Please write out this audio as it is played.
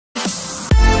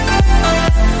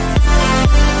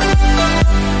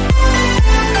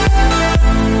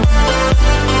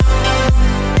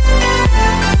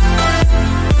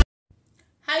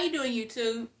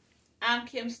YouTube? I'm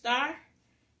Kim Star,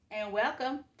 and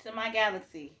welcome to my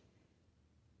galaxy.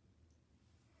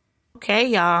 Okay,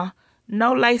 y'all.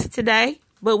 No lace today,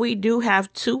 but we do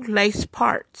have 2 lace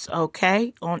parts,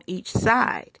 okay, on each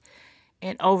side.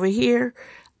 And over here,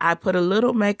 I put a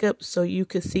little makeup so you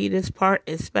could see this part,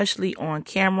 especially on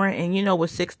camera. And you know,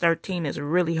 with 613, it's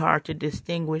really hard to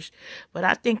distinguish, but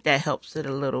I think that helps it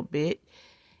a little bit.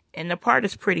 And the part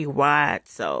is pretty wide,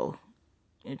 so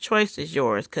the choice is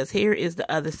yours, because here is the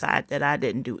other side that I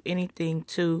didn't do anything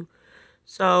to.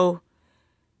 So,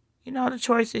 you know, the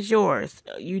choice is yours.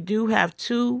 You do have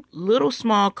 2 little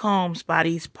small combs by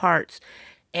these parts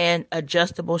and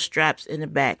adjustable straps in the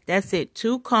back. That's it.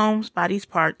 2 combs by these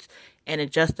parts and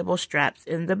adjustable straps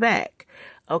in the back.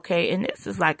 Okay, and this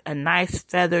is like a nice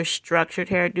feather structured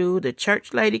hairdo. The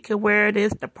church lady can wear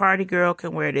this. The party girl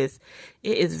can wear this.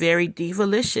 It is very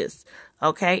divalicious.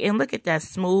 Okay, and look at that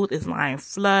smooth. It's lying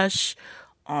flush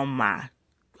on my...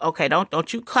 Okay,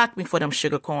 don't you clock me for them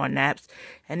sugar corn naps.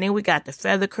 And then we got the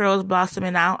feather curls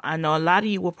blossoming out. I know a lot of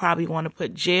you will probably want to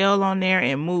put gel on there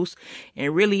and mousse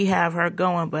and really have her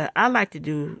going, but I like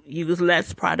to use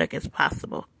less product as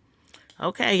possible.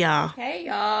 Okay, y'all. Hey,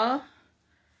 y'all.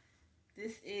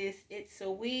 This is It's a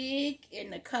Wig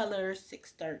in the color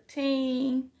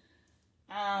 613.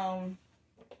 Hold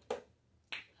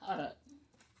up.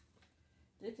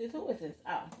 Who is this?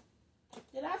 Oh,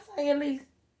 did I say ELISE?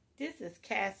 This is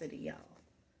Cassidy, y'all.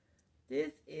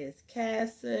 This is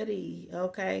Cassidy,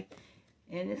 okay?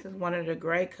 And this is one of the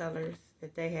gray colors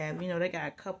that they have. You know, they got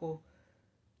a couple.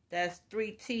 That's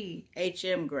 3T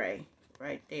HM gray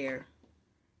right there.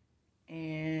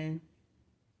 And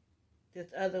this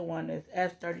other one is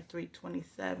F3327.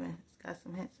 It's got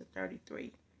some hints of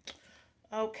 33.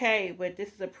 Okay, but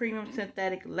this is a premium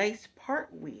synthetic lace part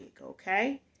wig,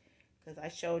 okay? Because I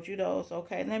showed you those.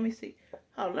 Okay, let me see.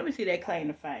 Oh, let me see that claim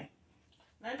to fame.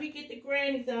 Let me get the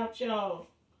grannies out, y'all.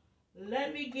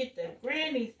 Let me get the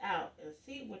grannies out and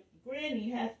see what the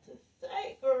granny has to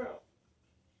say, girl.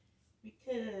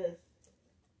 Because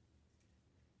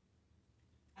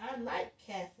I like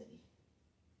Cassidy.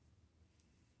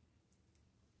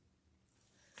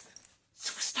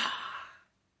 Superstar.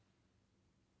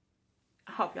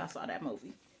 I hope y'all saw that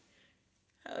movie.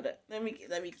 Hold up. Let me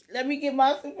get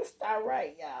my superstar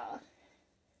right, y'all.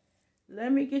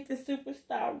 Let me get the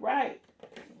superstar right.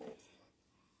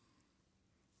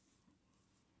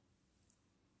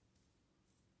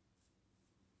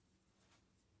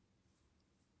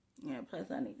 Yeah,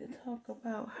 plus I need to talk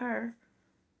about her.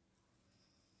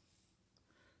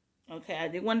 Okay, I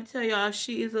did want to tell y'all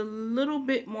she is a little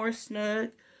bit more snug,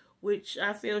 which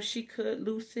I feel she could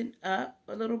loosen up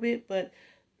a little bit, but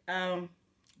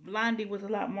Blondie was a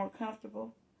lot more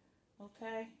comfortable.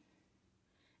 Okay.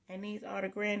 And these are the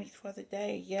grannies for the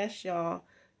day. Yes, y'all.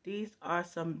 These are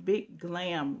some big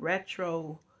glam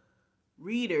retro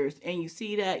readers. And you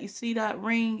see that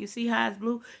ring? You see how it's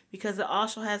blue? Because it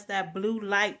also has that blue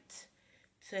light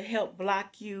to help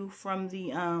block you from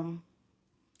the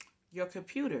your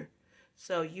computer.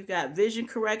 So you got vision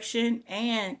correction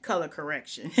and color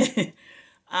correction.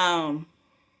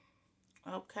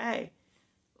 Okay.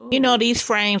 You know, these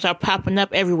frames are popping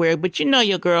up everywhere, but you know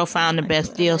your girl found the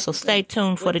best deal, so stay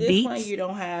tuned for the deets. This one, you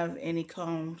don't have any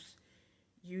combs.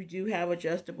 You do have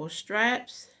adjustable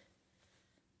straps.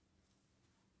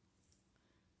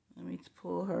 Let me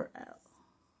pull her out.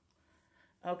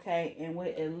 Okay, and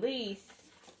with ELISE,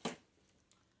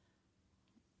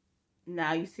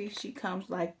 now you see she comes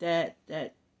like that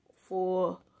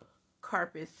full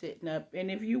carpet sitting up. And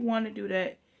if you want to do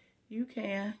that, you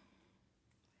can.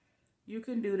 You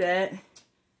can do that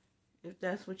if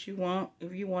that's what you want.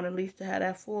 If you want ELISE to have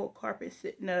that full carpet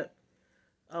sitting up,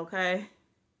 okay?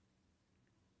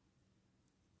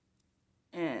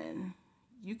 And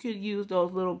you could use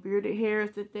those little bearded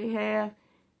hairs that they have.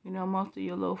 You know, most of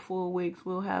your little full wigs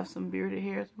will have some bearded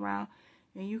hairs around.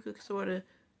 And you could sort of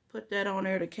put that on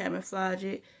there to camouflage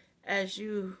it as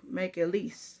you make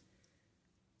ELISE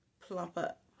plump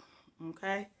up,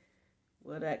 okay?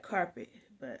 With that carpet.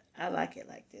 But I like it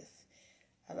like this.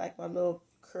 I like my little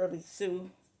curly Sue.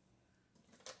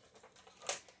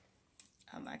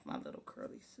 I like my little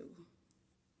curly Sue.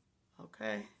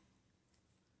 Okay.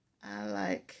 I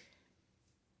like.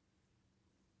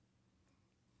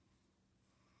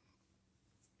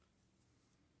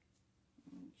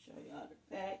 Let me show y'all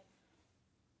the back.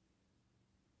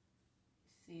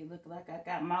 See, look like I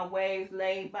got my waves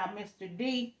laid by Mr.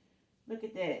 D. Look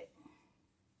at that.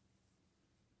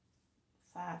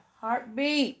 5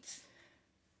 heartbeats.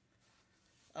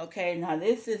 Okay, now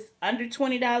this is under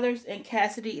 $20 and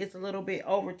Cassidy is a little bit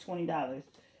over $20.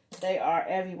 They are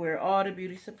everywhere. All the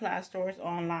beauty supply stores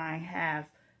online have,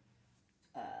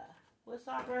 what's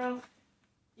up, girl?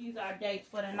 These are dates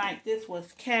for the night. This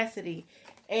was Cassidy.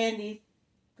 And these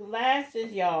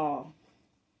glasses, y'all.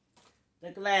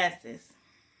 The glasses.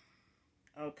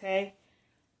 Okay.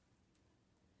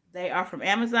 They are from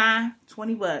Amazon.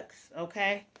 20 bucks.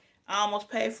 Okay. I almost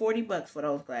paid 40 bucks for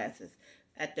those glasses.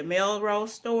 At the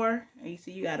Melrose store. And you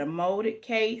see you got a molded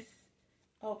case.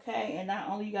 Okay. And not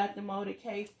only you got the molded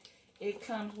case, it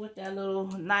comes with that little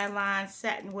nylon,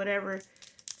 satin, whatever,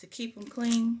 to keep them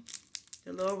clean.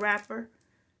 The little wrapper.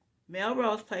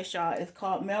 Melrose place, y'all. It's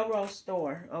called Melrose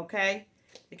store, okay?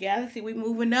 The Galaxy, we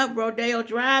moving up. Rodeo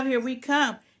Drive, here we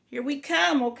come. Here we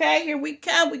come, okay? Here we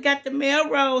come. We got the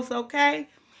Melrose, okay?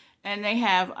 And they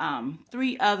have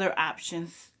 3 other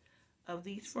options of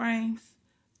these frames.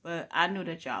 But I knew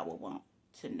that y'all would want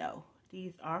to know.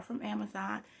 These are from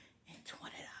Amazon and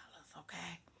 $20,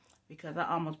 okay? Because I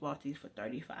almost bought these for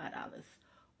 $35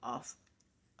 off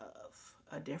of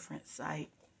a different site,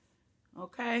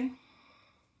 okay?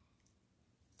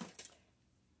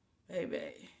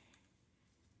 Baby,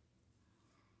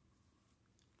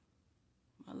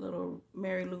 my little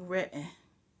Mary Lou Retton.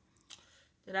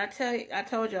 Did I tell you? I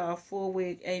told y'all, full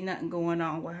wig, ain't nothing going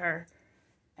on with her.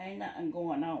 Ain't nothing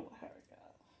going on with her,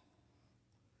 y'all.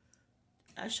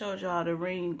 I showed y'all the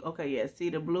ring. Okay, yeah, see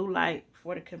the blue light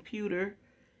for the computer.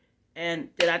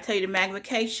 And did I tell you the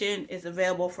magnification is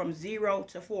available from 0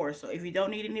 to 4. So if you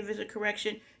don't need any visual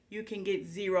correction, you can get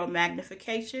 0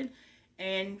 magnification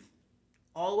and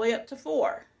all the way up to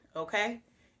 4, okay?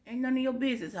 Ain't none of your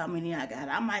business how many I got.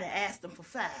 I might have asked them for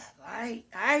 5, all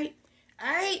right?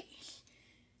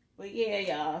 But yeah,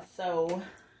 y'all, so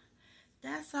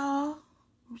that's all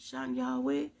I'm showing y'all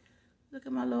with. Look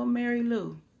at my little Mary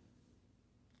Lou.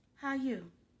 How you?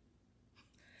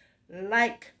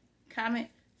 Like, comment,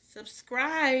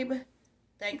 subscribe.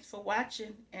 Thanks for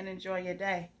watching and enjoy your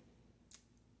day.